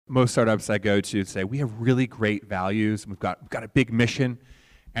most startups I go to say, we have really great values, we've got a big mission,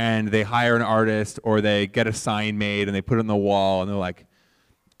 and they hire an artist or they get a sign made and they put it on the wall and they're like,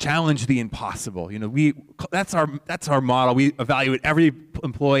 challenge the impossible. You know, that's our model. We evaluate every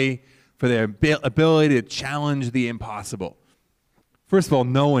employee for their ability to challenge the impossible. First of all,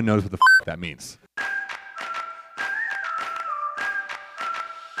 no one knows what the f that means.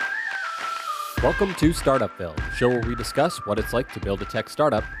 Welcome to Startupville, the show where we discuss what it's like to build a tech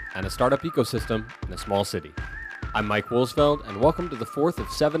startup and a startup ecosystem in a small city. I'm Mike Woolsfeld, and welcome to the fourth of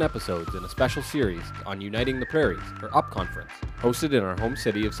 7 episodes in a special series on Uniting the Prairies, or UP Conference, hosted in our home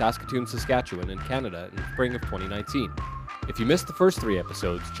city of Saskatoon, Saskatchewan in Canada in the spring of 2019. If you missed the first 3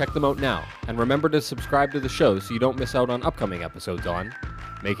 episodes, check them out now, and remember to subscribe to the show so you don't miss out on upcoming episodes on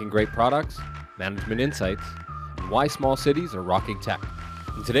making great products, management insights, and why small cities are rocking tech.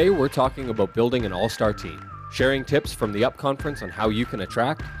 And today we're talking about building an all-star team, sharing tips from the UP Conference on how you can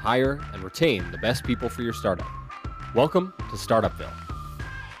attract, hire, and retain the best people for your startup. Welcome to Startupville.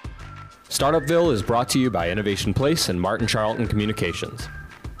 Startupville is brought to you by Innovation Place and Martin Charlton Communications.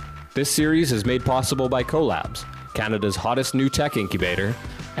 This series is made possible by Colabs, Canada's hottest new tech incubator,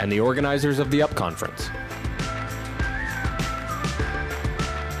 and the organizers of the UP Conference.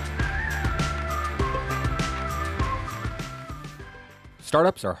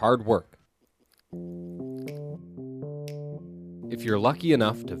 Startups are hard work. If you're lucky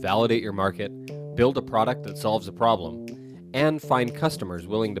enough to validate your market, build a product that solves a problem, and find customers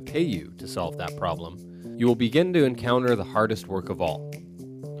willing to pay you to solve that problem, you will begin to encounter the hardest work of all.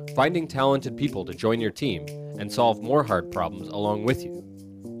 Finding talented people to join your team and solve more hard problems along with you.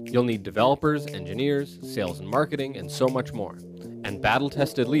 You'll need developers, engineers, sales and marketing, and so much more, and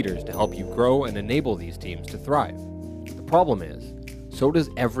battle-tested leaders to help you grow and enable these teams to thrive. The problem is, so does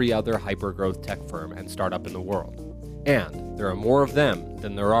every other hyper-growth tech firm and startup in the world. And there are more of them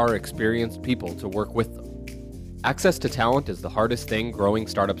than there are experienced people to work with them. Access to talent is the hardest thing growing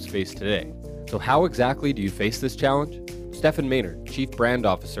startups face today. So how exactly do you face this challenge? Stefan Maynard, Chief Brand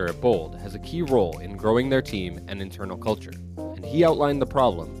Officer at Bold, has a key role in growing their team and internal culture. And he outlined the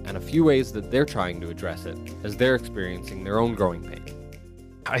problem and a few ways that they're trying to address it as they're experiencing their own growing pain.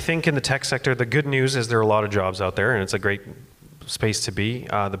 I think in the tech sector, the good news is there are a lot of jobs out there and it's a great space to be.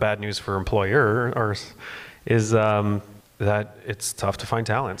 The bad news for employers is that it's tough to find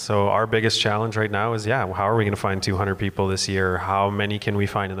talent. So our biggest challenge right now is, how are we going to find 200 people this year? How many can we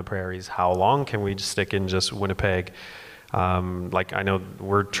find in the prairies? How long can we just stick in just Winnipeg? I know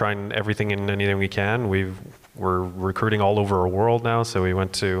we're trying everything and anything we can. We're recruiting all over the world now. So we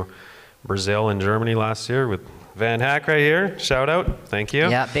went to Brazil and Germany last year with Van Hack right here. Shout out. Thank you.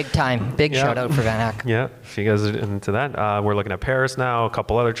 Yeah, big time. Big shout out for Van Hack. Yeah, if you guys are into that. We're looking at Paris now, a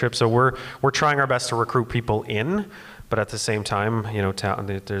couple other trips. So we're trying our best to recruit people in, but at the same time,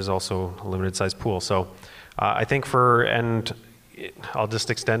 there's also a limited size pool. So I think I'll just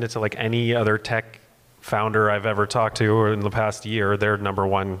extend it to like any other tech founder I've ever talked to or in the past year, their number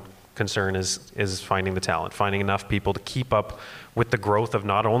one concern is finding the talent, finding enough people to keep up with the growth of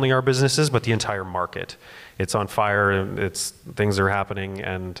not only our businesses, but the entire market. It's on fire, things are happening,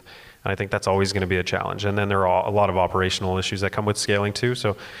 and I think that's always going to be a challenge. And then there are a lot of operational issues that come with scaling too.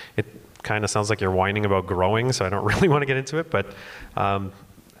 So it kind of sounds like you're whining about growing, so I don't really want to get into it. But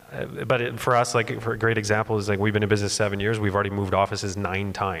for us, for a great example is we've been in business 7 years. We've already moved offices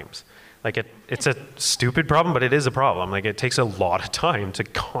 9 times. It's a stupid problem, but it is a problem. It takes a lot of time to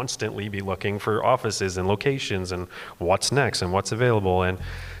constantly be looking for offices and locations and what's next and what's available. And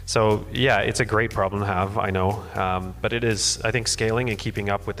so, it's a great problem to have, I know. But it is, I think scaling and keeping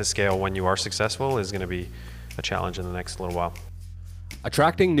up with the scale when you are successful is going to be a challenge in the next little while.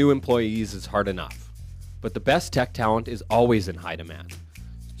 Attracting new employees is hard enough, but the best tech talent is always in high demand.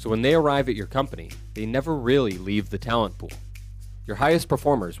 So when they arrive at your company, they never really leave the talent pool. Your highest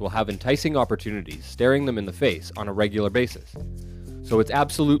performers will have enticing opportunities staring them in the face on a regular basis. So it's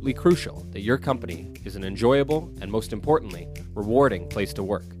absolutely crucial that your company is an enjoyable and, most importantly, rewarding place to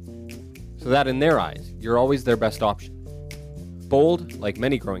work, so that in their eyes, you're always their best option. Bold, like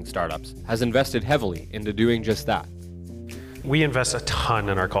many growing startups, has invested heavily into doing just that. We invest a ton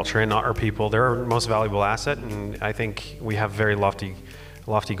in our culture and not our people. They're our most valuable asset, and I think we have very lofty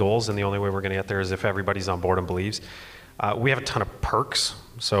goals, and the only way we're going to get there is if everybody's on board and believes. We have a ton of perks.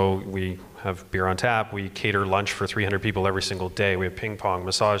 So we have beer on tap. We cater lunch for 300 people every single day. We have ping pong,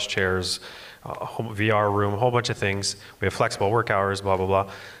 massage chairs, VR room, a whole bunch of things. We have flexible work hours, blah, blah,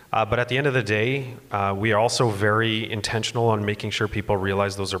 blah. But at the end of the day, we are also very intentional on making sure people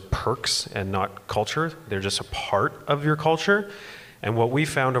realize those are perks and not culture. They're just a part of your culture. And what we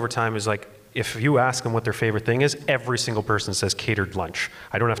found over time is if you ask them what their favorite thing is, every single person says catered lunch.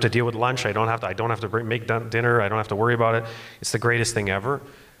 I don't have to deal with lunch. I don't have to make dinner. I don't have to worry about it. It's the greatest thing ever.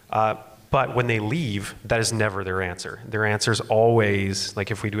 But when they leave, that is never their answer. Their answer is always,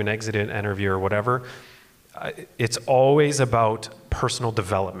 like if we do an exit interview or whatever, it's always about personal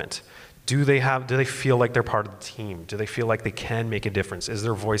development. Do they feel like they're part of the team? Do they feel like they can make a difference? Is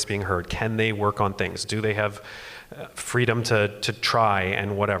their voice being heard? Can they work on things? Do they have freedom to try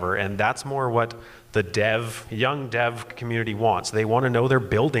and whatever? And that's more what the young dev community wants. They want to know they're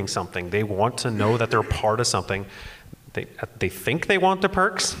building something. They want to know that they're part of something. They think they want the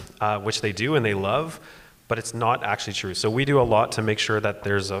perks, which they do and they love, but it's not actually true. So we do a lot to make sure that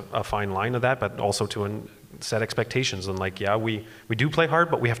there's a fine line of that, but also to set expectations. And like, yeah, we do play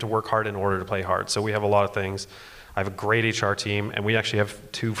hard, but we have to work hard in order to play hard. So we have a lot of things. I have a great HR team, and we actually have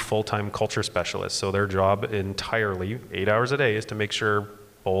 2 full-time culture specialists. So their job entirely, 8 hours a day, is to make sure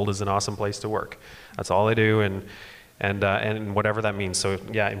Bold is an awesome place to work. That's all they do, and whatever that means. So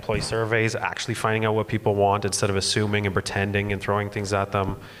yeah, employee surveys, actually finding out what people want instead of assuming and pretending and throwing things at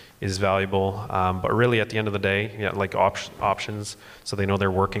them is valuable. But really, at the end of the day, yeah, like options, so they know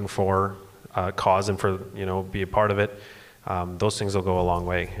they're working for a cause and for be a part of it. Those things will go a long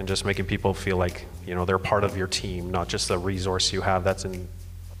way, and just making people feel like they're part of your team, not just a resource you have that's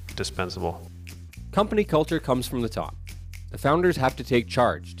indispensable. Company culture comes from the top. The founders have to take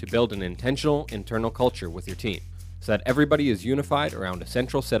charge to build an intentional internal culture with your team, so that everybody is unified around a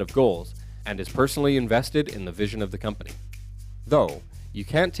central set of goals and is personally invested in the vision of the company. Though, you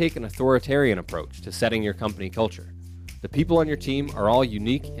can't take an authoritarian approach to setting your company culture. The people on your team are all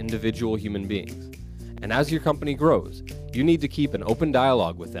unique individual human beings. And as your company grows, you need to keep an open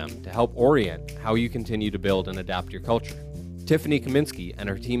dialogue with them to help orient how you continue to build and adapt your culture. Tiffany Kaminsky and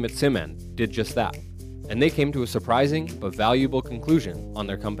her team at Simend did just that, and they came to a surprising but valuable conclusion on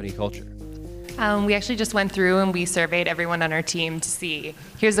their company culture. We actually just went through and we surveyed everyone on our team to see,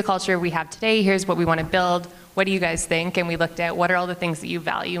 here's the culture we have today, here's what we want to build, what do you guys think? And we looked at what are all the things that you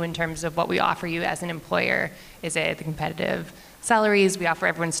value in terms of what we offer you as an employer. Is it the competitive salaries? We offer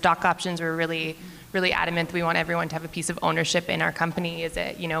everyone stock options. We're really adamant that we want everyone to have a piece of ownership in our company. Is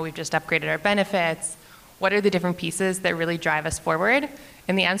it, we've just upgraded our benefits? What are the different pieces that really drive us forward?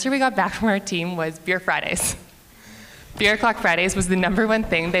 And the answer we got back from our team was Beer Fridays. Beer O'Clock Fridays was the #1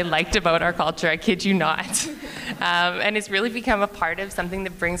 thing they liked about our culture, I kid you not. And it's really become a part of something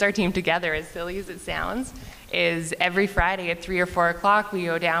that brings our team together, as silly as it sounds, is every Friday at 3 or 4 o'clock we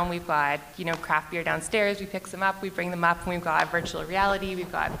go down, we've got craft beer downstairs, we pick some up, we bring them up, and we've got virtual reality,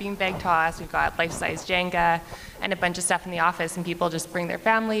 we've got beanbag toss, we've got life-size Jenga, and a bunch of stuff in the office, and people just bring their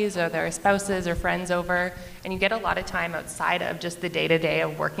families or their spouses or friends over, and you get a lot of time outside of just the day-to-day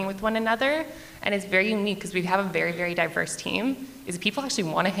of working with one another. And it's very unique because we have a very, very diverse team, is people actually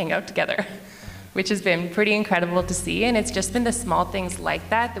want to hang out together, which has been pretty incredible to see. And it's just been the small things like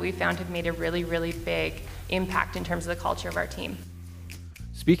that that we found have made a really, really big impact in terms of the culture of our team.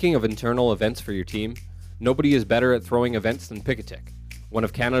 Speaking of internal events for your team, nobody is better at throwing events than Picketic, one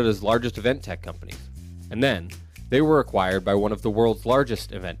of Canada's largest event tech companies. And then, they were acquired by one of the world's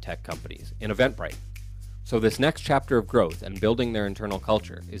largest event tech companies, in Eventbrite. So this next chapter of growth and building their internal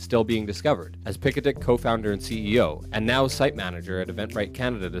culture is still being discovered, as Picketic co-founder and CEO, and now site manager at Eventbrite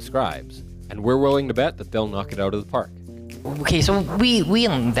Canada describes, and we're willing to bet that they'll knock it out of the park. Okay, so we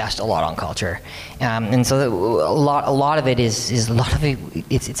invest a lot on culture, and so a lot of it is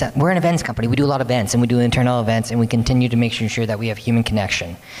we're an events company. We do a lot of events, and we do internal events, and we continue to make sure that we have human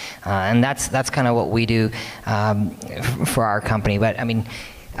connection, and that's kind of what we do for our company. But I mean.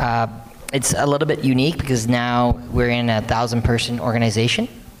 It's a little bit unique because now we're in a 1,000-person organization.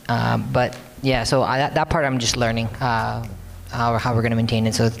 But yeah, so that part I'm just learning how we're going to maintain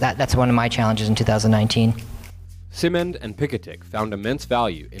it. So that's one of my challenges in 2019. Simend and Picketic found immense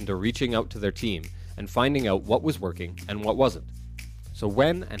value into reaching out to their team and finding out what was working and what wasn't. So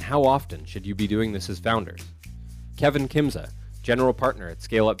when and how often should you be doing this as founders? Kevin Kimza, general partner at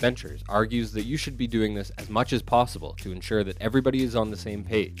Scale Up Ventures, argues that you should be doing this as much as possible to ensure that everybody is on the same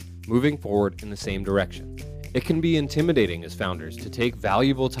page, moving forward in the same direction. It can be intimidating as founders to take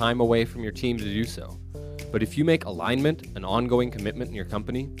valuable time away from your team to do so. But if you make alignment an ongoing commitment in your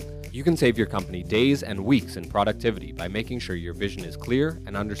company, you can save your company days and weeks in productivity by making sure your vision is clear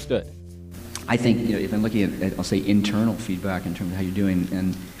and understood. I think, if I'm looking at, I'll say, internal feedback in terms of how you're doing,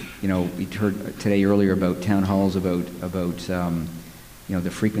 and we heard today earlier about town halls, about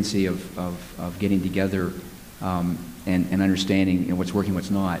the frequency of getting together and understanding what's working, what's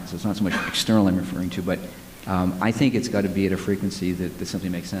not. So it's not so much external I'm referring to, but I think it's got to be at a frequency that simply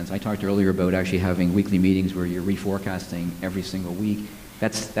makes sense. I talked earlier about actually having weekly meetings where you're reforecasting every single week,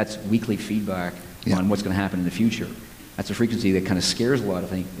 That's weekly feedback Yeah. on what's going to happen in the future. That's a frequency that kind of scares a lot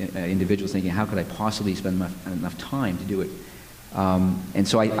of individuals, thinking, how could I possibly spend enough time to do it? And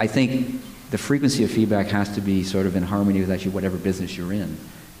so I think the frequency of feedback has to be sort of in harmony with actually whatever business you're in.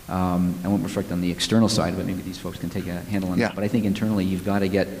 I won't reflect on the external side of it. Maybe these folks can take a handle on Yeah. that. But I think internally you've got to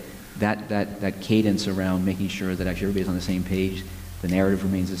get that cadence around making sure that actually everybody's on the same page, the narrative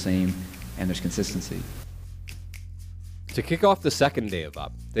remains the same, and there's consistency. To kick off the second day of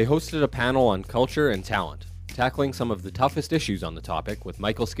UP, they hosted a panel on culture and talent, tackling some of the toughest issues on the topic with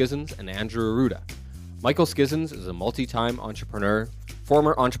Michael Skizens and Andrew Arruda. Michael Skizens is a multi-time entrepreneur,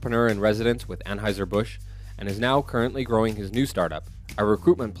 former entrepreneur in residence with Anheuser-Busch, and is now currently growing his new startup, a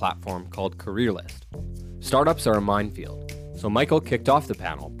recruitment platform called CareerList. Startups are a minefield, so Michael kicked off the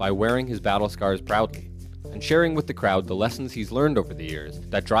panel by wearing his battle scars proudly and sharing with the crowd the lessons he's learned over the years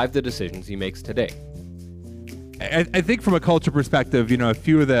that drive the decisions he makes today. I think from a culture perspective, a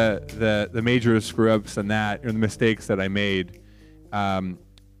few of the major screw-ups and that, or the mistakes that I made,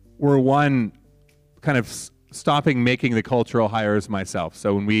 were one, kind of stopping making the cultural hires myself.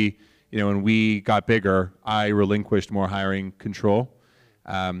 So when we got bigger, I relinquished more hiring control,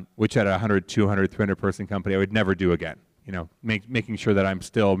 which at a 100, 200, 300 person company, I would never do again. Making sure that I'm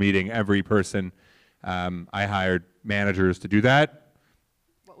still meeting every person. I hired managers to do that.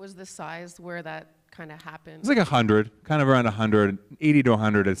 What was the size where that kind of happened? It was like 100, kind of around 100, 80 to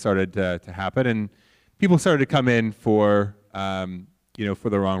 100 it started to happen. And people started to come in for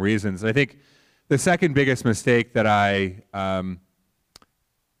the wrong reasons. And I think the second biggest mistake that I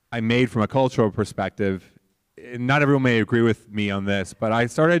made from a cultural perspective, and not everyone may agree with me on this, but I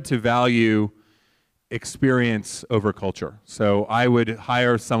started to value experience over culture. So I would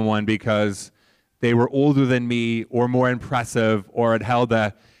hire someone because they were older than me or more impressive or had held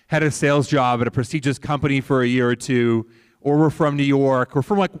a head of sales job at a prestigious company for a year or two, or were from New York, or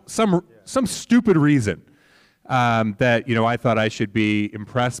from like some stupid reason that I thought I should be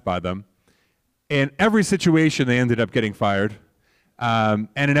impressed by them. In every situation, they ended up getting fired. And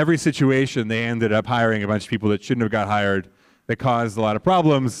in every situation, they ended up hiring a bunch of people that shouldn't have got hired, that caused a lot of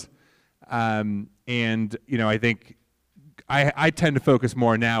problems. I think I tend to focus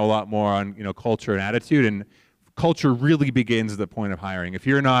more now, a lot more on culture and attitude. And culture really begins at the point of hiring. If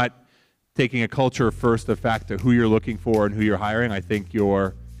you're not taking a culture first effect to who you're looking for and who you're hiring, I think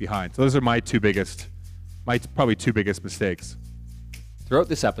you're behind. So those are my probably two biggest mistakes. Throughout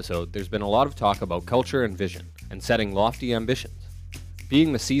this episode, there's been a lot of talk about culture and vision, and setting lofty ambitions.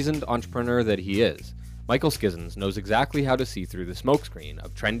 Being the seasoned entrepreneur that he is, Michael Skizens knows exactly how to see through the smokescreen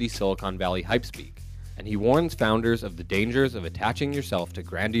of trendy Silicon Valley hype speak, and he warns founders of the dangers of attaching yourself to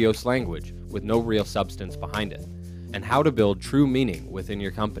grandiose language with no real substance behind it, and how to build true meaning within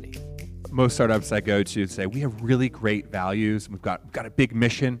your company. Most startups I go to say, we have really great values, we've got a big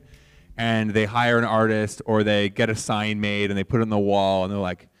mission, and they hire an artist or they get a sign made and they put it on the wall and they're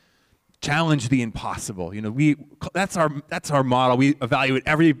like, challenge the impossible. That's our model. We evaluate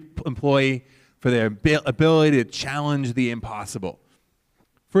every employee for their ability to challenge the impossible.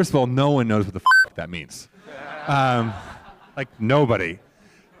 First of all, no one knows what the f that means. Like nobody.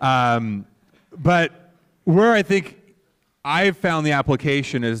 But where I think I've found the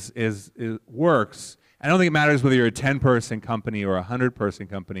application is works. I don't think it matters whether you're a 10-person company or a 100-person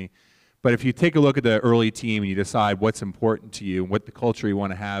company. But if you take a look at the early team and you decide what's important to you and what the culture you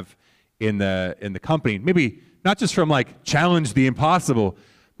want to have in the company, maybe not just from like challenge the impossible,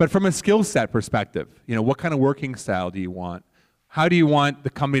 but from a skill set perspective. What kind of working style do you want? How do you want the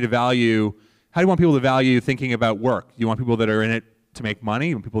company to value? How do you want people to value thinking about work? Do you want people that are in it to make money?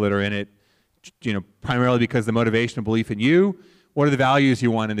 You want people that are in it, primarily because the motivation and belief in you? What are the values you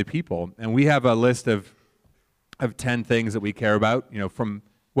want in the people? And we have a list of 10 things that we care about. From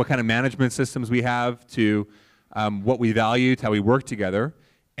what kind of management systems we have to what we value to how we work together.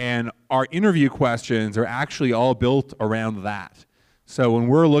 And our interview questions are actually all built around that. So when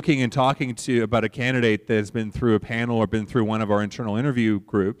we're looking and talking about a candidate that has been through a panel or been through one of our internal interview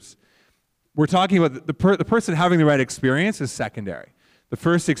groups, we're talking about the person having the right experience is secondary. The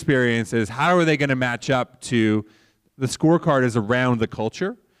first experience is how are they going to match up to the scorecard is around the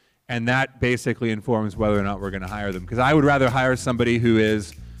culture, and that basically informs whether or not we're going to hire them. Because I would rather hire somebody who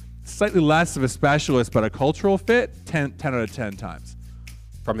is slightly less of a specialist but a cultural fit 10 out of 10 times.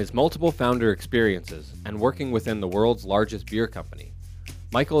 From his multiple founder experiences and working within the world's largest beer company,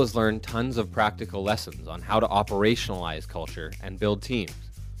 Michael has learned tons of practical lessons on how to operationalize culture and build teams.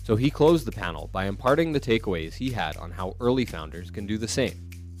 So he closed the panel by imparting the takeaways he had on how early founders can do the same.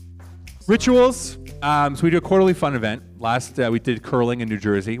 Rituals. So we do a quarterly fun event. We did curling in New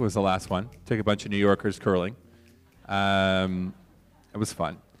Jersey was the last one. Took a bunch of New Yorkers curling. It was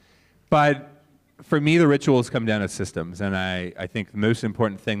fun. But for me, the rituals come down to systems, and I think the most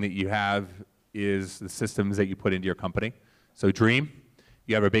important thing that you have is the systems that you put into your company. So dream,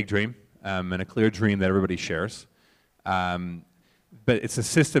 you have a big dream, and a clear dream that everybody shares. But it's the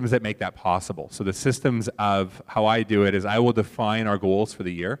systems that make that possible. So the systems of how I do it is I will define our goals for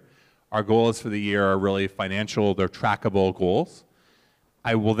the year. Our goals for the year are really financial, they're trackable goals.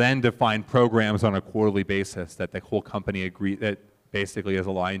 I will then define programs on a quarterly basis that the whole company that basically is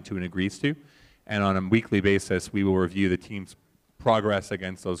aligned to and agrees to. And on a weekly basis, we will review the team's progress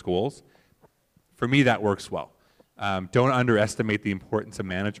against those goals. For me, that works well. Don't underestimate the importance of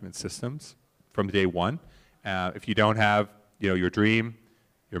management systems from day one. If you don't have your dream,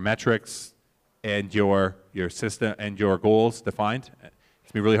 your metrics, and your system and your goals defined, it's going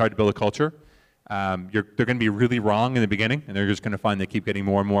to be really hard to build a culture. They're going to be really wrong in the beginning, and they're just going to find they keep getting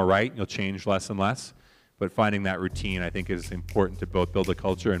more and more right. You'll change less and less. But finding that routine, I think, is important to both build a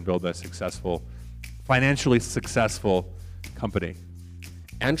culture and build a successful, financially successful company.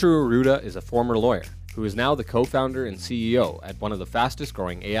 Andrew Arruda is a former lawyer who is now the co-founder and CEO at one of the fastest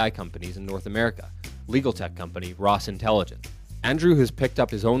growing AI companies in North America, legal tech company Ross Intelligence. Andrew has picked up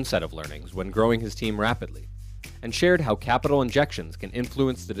his own set of learnings when growing his team rapidly, and shared how capital injections can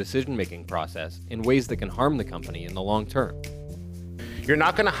influence the decision-making process in ways that can harm the company in the long term. You're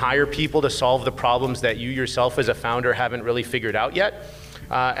not going to hire people to solve the problems that you yourself as a founder haven't really figured out yet.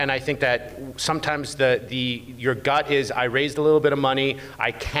 And I think that sometimes your gut is, I raised a little bit of money,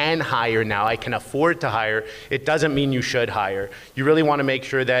 I can hire now, I can afford to hire. It doesn't mean you should hire. You really want to make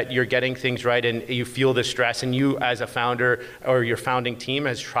sure that you're getting things right and you feel the stress, and you as a founder or your founding team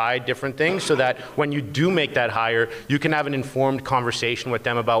has tried different things so that when you do make that hire, you can have an informed conversation with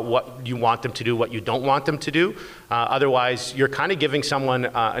them about what you want them to do, what you don't want them to do. Otherwise, you're kind of giving someone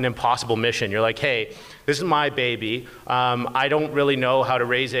an impossible mission. You're like, hey, this is my baby. I don't really know how to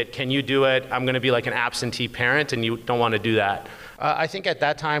raise it. Can you do it? I'm going to be like an absentee parent, and you don't want to do that. I think at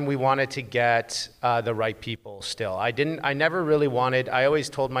that time we wanted to get the right people still. I never really wanted, I always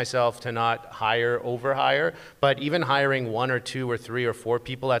told myself to not hire, overhire, but even hiring 1 or 2 or 3 or 4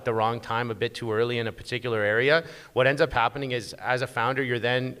 people at the wrong time a bit too early in a particular area, what ends up happening is as a founder,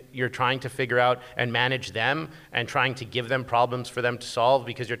 you're trying to figure out and manage them and trying to give them problems for them to solve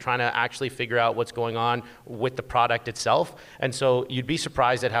because you're trying to actually figure out what's going on with the product itself. And so you'd be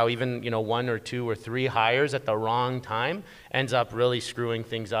surprised at how even 1 or 2 or 3 hires at the wrong time ends up really screwing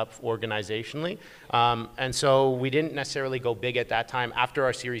things up organizationally. And so we didn't necessarily go big at that time. After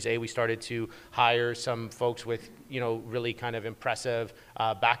our Series A, we started to hire some folks with really kind of impressive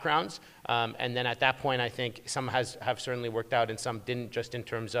backgrounds. And then at that point, I think some have certainly worked out and some didn't, just in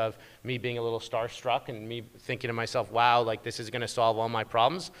terms of me being a little starstruck and me thinking to myself, wow, like this is going to solve all my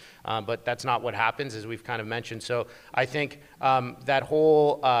problems. But that's not what happens, as we've kind of mentioned. So I think that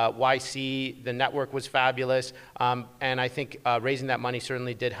whole YC, the network was fabulous. And I think raising that money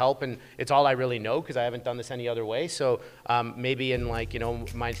certainly did help. And it's all I really know because I haven't done this any other way. So maybe in my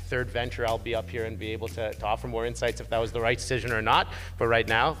 3rd venture, I'll be up here and be able to offer more insights if that was the right decision or not. But right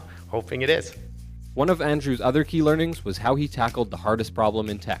now, hoping it is. One of Andrew's other key learnings was how he tackled the hardest problem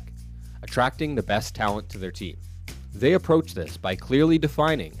in tech, attracting the best talent to their team. They approached this by clearly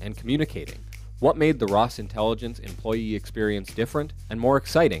defining and communicating what made the Ross Intelligence employee experience different and more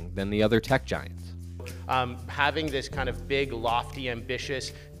exciting than the other tech giants. Having this kind of big, lofty,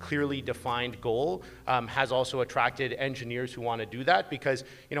 ambitious, clearly defined goal has also attracted engineers who want to do that because,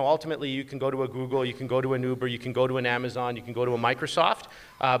 ultimately you can go to a Google, you can go to an Uber, you can go to an Amazon, you can go to a Microsoft,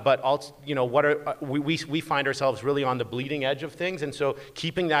 but also, we find ourselves really on the bleeding edge of things, and so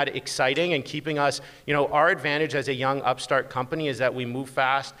keeping that exciting and keeping us, our advantage as a young upstart company is that we move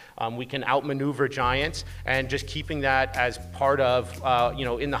fast, we can outmaneuver giants, and just keeping that as part of,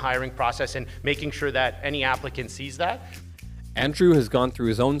 in the hiring process and making sure that any applicant sees that. Andrew has gone through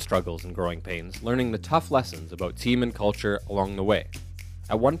his own struggles and growing pains, learning the tough lessons about team and culture along the way.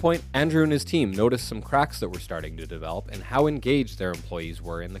 At one point, Andrew and his team noticed some cracks that were starting to develop in how engaged their employees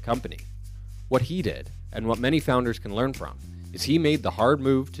were in the company. What he did, and what many founders can learn from, is he made the hard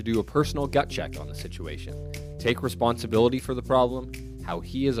move to do a personal gut check on the situation, take responsibility for the problem, how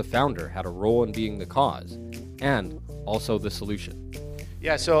he as a founder had a role in being the cause, and also the solution.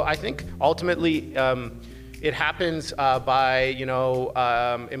 Yeah, so I think ultimately, it happens by,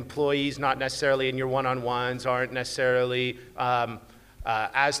 employees not necessarily in your one-on-ones, aren't necessarily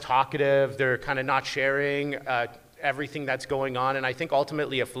as talkative, they're kind of not sharing everything that's going on, and I think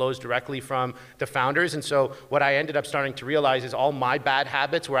ultimately it flows directly from the founders. And so what I ended up starting to realize is all my bad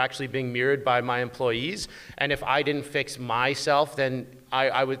habits were actually being mirrored by my employees, and if I didn't fix myself, then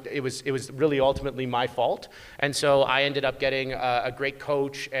it was really ultimately my fault. And so I ended up getting a great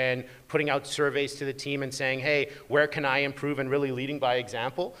coach and putting out surveys to the team and saying, hey, where can I improve, and really leading by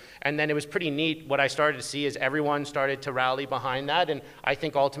example. And then it was pretty neat. What I started to see is everyone started to rally behind that. And I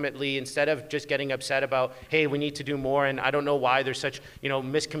think ultimately, instead of just getting upset about, hey, we need to do more, and I don't know why there's such,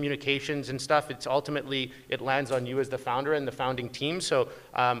 miscommunications and stuff, it's ultimately, it lands on you as the founder and the founding team. So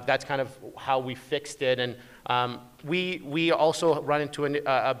that's kind of how we fixed it. And we also run into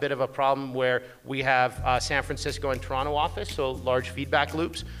a bit of a problem where we have San Francisco and Toronto office, so large feedback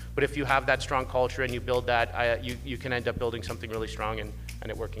loops. But if you have that strong culture and you build that, you can end up building something really strong and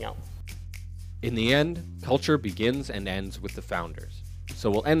it working out. In the end, culture begins and ends with the founders. So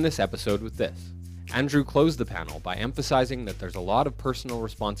we'll end this episode with this. Andrew closed the panel by emphasizing that there's a lot of personal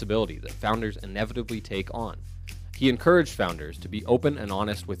responsibility that founders inevitably take on. He encouraged founders to be open and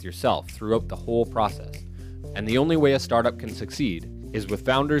honest with yourself throughout the whole process. And the only way a startup can succeed is with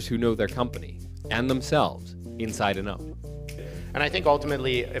founders who know their company and themselves inside and out. And I think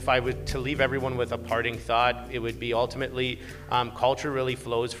ultimately, if I were to leave everyone with a parting thought, it would be ultimately culture really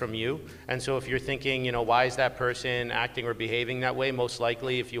flows from you. And so if you're thinking, why is that person acting or behaving that way? Most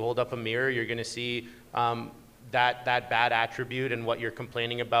likely, if you hold up a mirror, you're going to see that bad attribute and what you're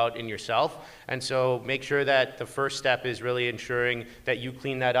complaining about in yourself. And so make sure that the first step is really ensuring that you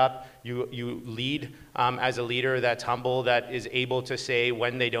clean that up. You lead as a leader that's humble, that is able to say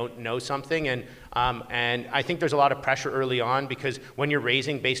when they don't know something. And I think there's a lot of pressure early on, because when you're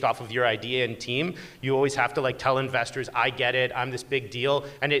raising based off of your idea and team, you always have to tell investors, I get it, I'm this big deal.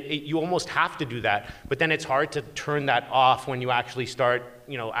 And you almost have to do that. But then it's hard to turn that off when you actually start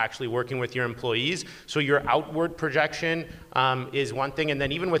actually working with your employees. So your outward projection is one thing. And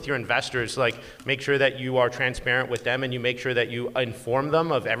then even with your investors, make sure that you are transparent with them and you make sure that you inform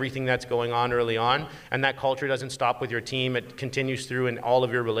them of everything that's going on early on. And that culture doesn't stop with your team. It continues through in all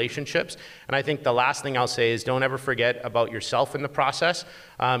of your relationships. And I think the last thing I'll say is don't ever forget about yourself in the process.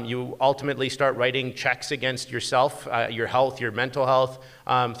 You ultimately start writing checks against yourself, your health, your mental health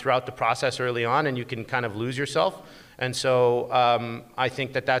throughout the process early on, and you can kind of lose yourself. And so I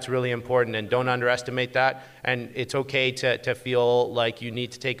think that that's really important, and don't underestimate that. And it's okay to feel like you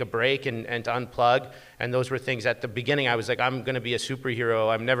need to take a break and to unplug. And those were things at the beginning. I was like, I'm going to be a superhero.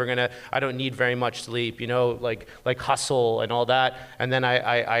 I don't need very much sleep, like hustle and all that. And then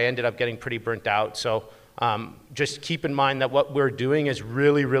I ended up getting pretty burnt out. So just keep in mind that what we're doing is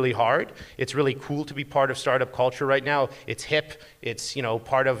really, really hard. It's really cool to be part of startup culture right now. It's hip. It's,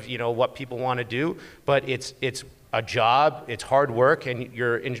 part of, what people want to do. But it's a job, it's hard work,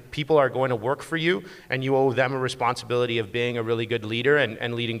 and people are going to work for you, and you owe them a responsibility of being a really good leader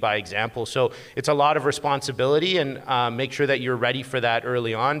and leading by example. So it's a lot of responsibility, and make sure that you're ready for that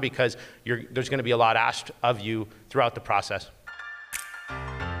early on, because there's going to be a lot asked of you throughout the process.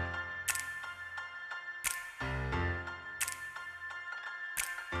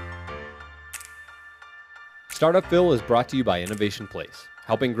 Startupville is brought to you by Innovation Place,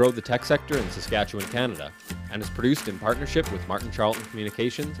 helping grow the tech sector in Saskatchewan, Canada, and is produced in partnership with Martin Charlton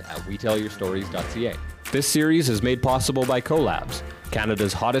Communications at WeTellYourStories.ca. This series is made possible by CoLabs,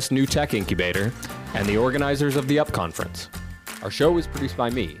 Canada's hottest new tech incubator, and the organizers of the UP Conference. Our show is produced by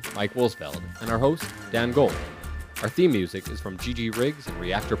me, Mike Wolsfeld, and our host, Dan Gold. Our theme music is from Gigi Riggs and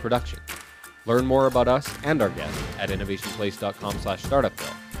Reactor Production. Learn more about us and our guests at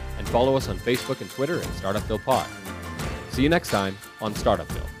innovationplace.com/startupville, and follow us on Facebook and Twitter at StartupvillePod. See you next time on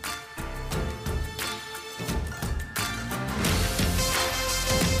Startupville.